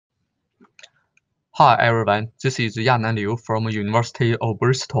Hi everyone, this is Yanan Liu from University of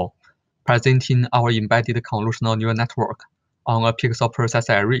Bristol, presenting our embedded convolutional neural network on a pixel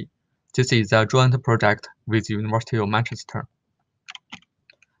processor array. This is a joint project with University of Manchester.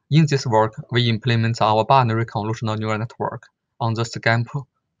 In this work, we implement our binary convolutional neural network on the SCAMP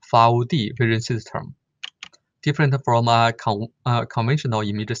 5D vision system. Different from a conventional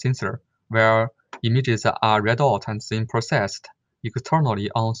image sensor, where images are read out and then processed externally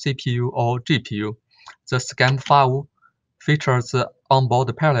on CPU or GPU, the SCAMP5 features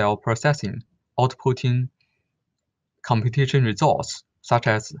onboard parallel processing, outputting computation results such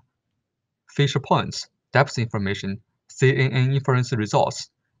as feature points, depth information, CNN inference results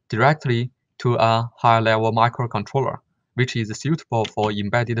directly to a high-level microcontroller, which is suitable for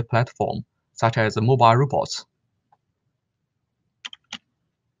embedded platforms such as mobile robots.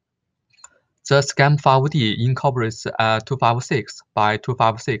 The SCAMP5D incorporates a 256 by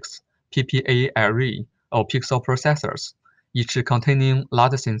 256 PPA array of pixel processors, each containing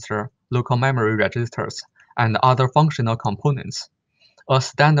ladder sensor, local memory registers, and other functional components. A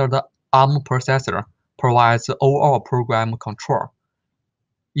standard ARM processor provides overall program control.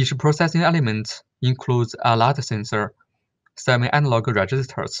 Each processing element includes a ladder sensor, 7 analog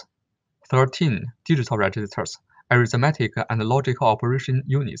registers, 13 digital registers, arithmetic and logical operation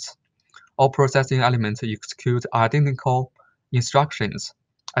units. All processing elements execute identical instructions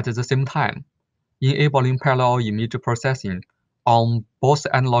at the same time, enabling parallel image processing on both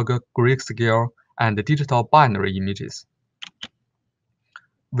analog grayscale and digital binary images.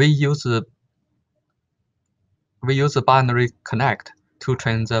 We use binary connect to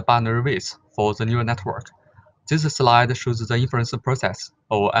train the binary weights for the neural network. This slide shows the inference process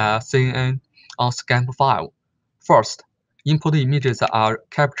of a CNN on SCAMP5. First, input images are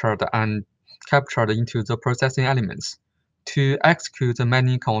captured into the processing elements to execute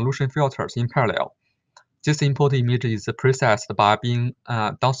many convolution filters in parallel. This input image is processed by being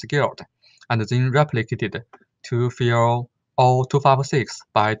downscaled and then replicated to fill all 256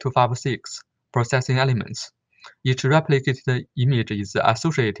 by 256 processing elements. Each replicated image is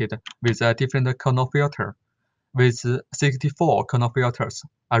associated with a different kernel filter, with 64 kernel filters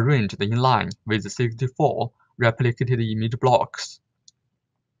arranged in line with 64 replicated image blocks.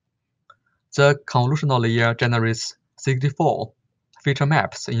 The convolutional layer generates 64 feature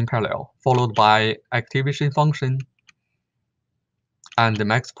maps in parallel, followed by activation function and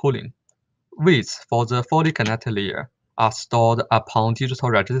max pooling. Weights for the fully connected layer are stored upon digital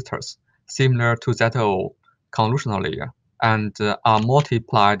registers, similar to that of convolutional layer, and are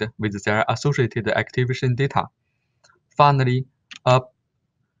multiplied with their associated activation data. Finally, a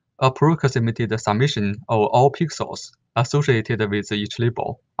approximated summation of all pixels associated with each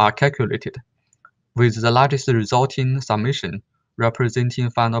label are calculated, with the largest resulting summation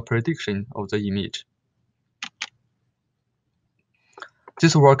representing final prediction of the image.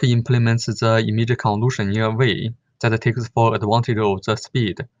 This work implements the image convolution in a way that takes full advantage of the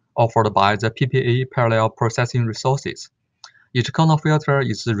speed offered by the PPA parallel processing resources. Each kernel filter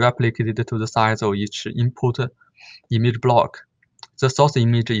is replicated to the size of each input image block. The source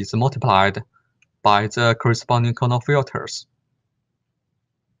image is multiplied by the corresponding kernel filters.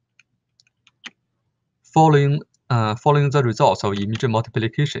 Following the results of image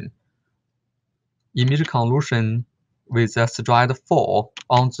multiplication, image convolution with a stride 4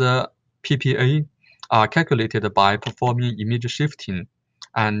 on the PPA are calculated by performing image shifting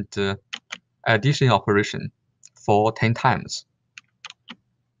and addition operation for 10 times.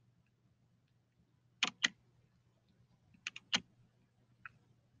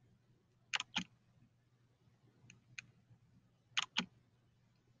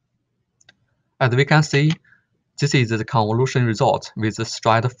 As we can see, this is the convolution result with the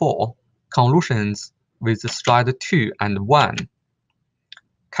stride 4. Convolutions with stride 2 and 1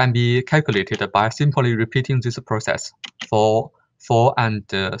 can be calculated by simply repeating this process for 4 and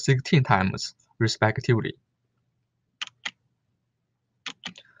 16 times, respectively.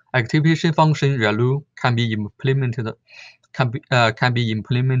 Activation function ReLU can be implemented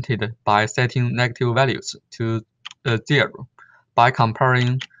by setting negative values to 0 by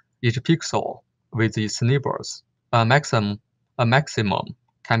comparing each pixel with its neighbors. A maximum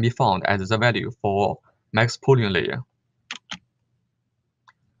can be found as the value for max pooling layer.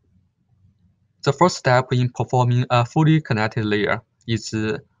 The first step in performing a fully connected layer is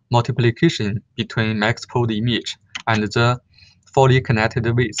multiplication between max pooled image and the fully connected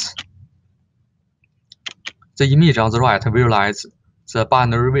weights. The image on the right visualizes the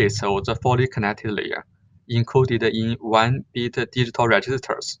binary weights of the fully connected layer, encoded in 1-bit digital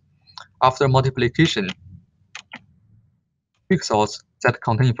registers. After multiplication, pixels that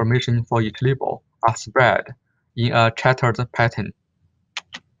contain information for each label are spread in a chattered pattern.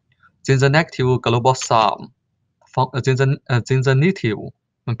 Then the negative global sum then the native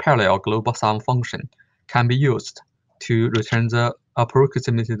parallel global sum function can be used to return the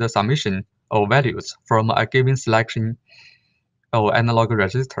approximated summation of values from a given selection of analog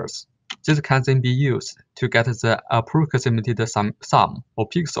registers. This can then be used to get the approximated sum of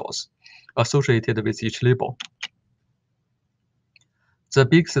pixels associated with each label. The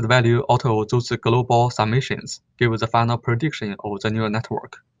biggest value out of those global summations gives the final prediction of the neural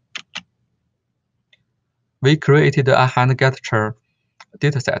network. We created a hand-gesture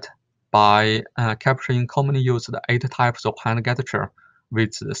dataset by capturing commonly used 8 types of hand-gesture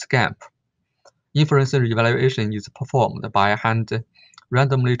with SCAMP. Inference evaluation is performed by hand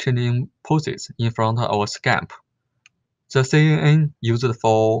randomly changing poses in front of SCAMP. The CNN used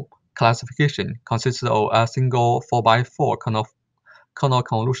for classification consists of a single 4x4 kernel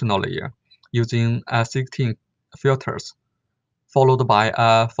convolutional layer using 16 filters, followed by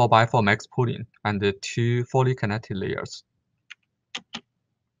a 4x4 max pooling and 2 fully connected layers.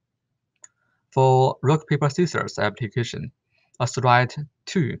 For rock paper scissors application, a thread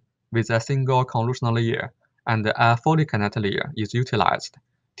 2 with a single convolutional layer and a fully connected layer is utilized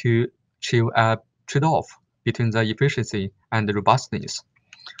to achieve a trade-off between the efficiency and robustness.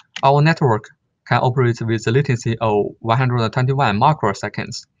 Our network can operate with a latency of 121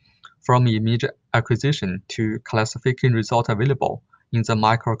 microseconds from image acquisition to classification result available in the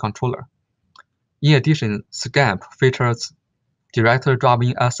microcontroller. In addition, SCAMP features direct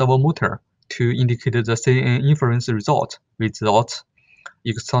driving a servo motor to indicate the CNN inference result without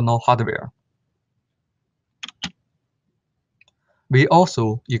external hardware. We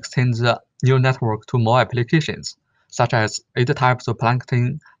also extend the neural network to more applications, such as 8 types of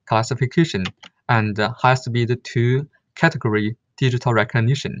plankton classification and high-speed 2-category digital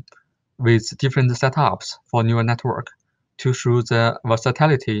recognition with different setups for neural network to show the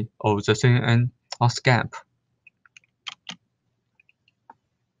versatility of the CNN on SCAMP.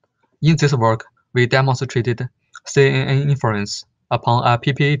 In this work, we demonstrated CNN inference upon a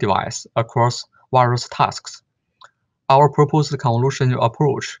PPA device across various tasks. Our proposed convolution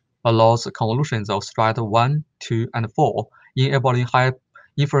approach allows convolutions of thread 1, 2, and 4, enabling high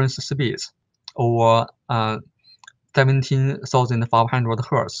inference speeds over 17,500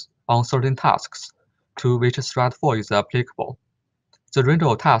 Hz on certain tasks to which thread 4 is applicable. The range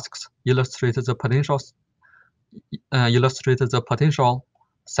of tasks illustrates the potential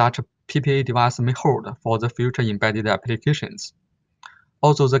such a PPA device may hold for the future embedded applications.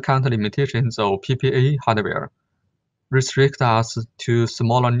 Although the current limitations of PPA hardware restrict us to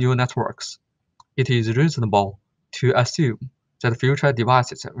smaller neural networks, it is reasonable to assume that future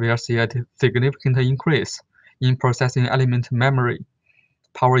devices will see a significant increase in processing element memory,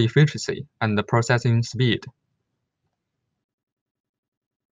 power efficiency, and processing speed.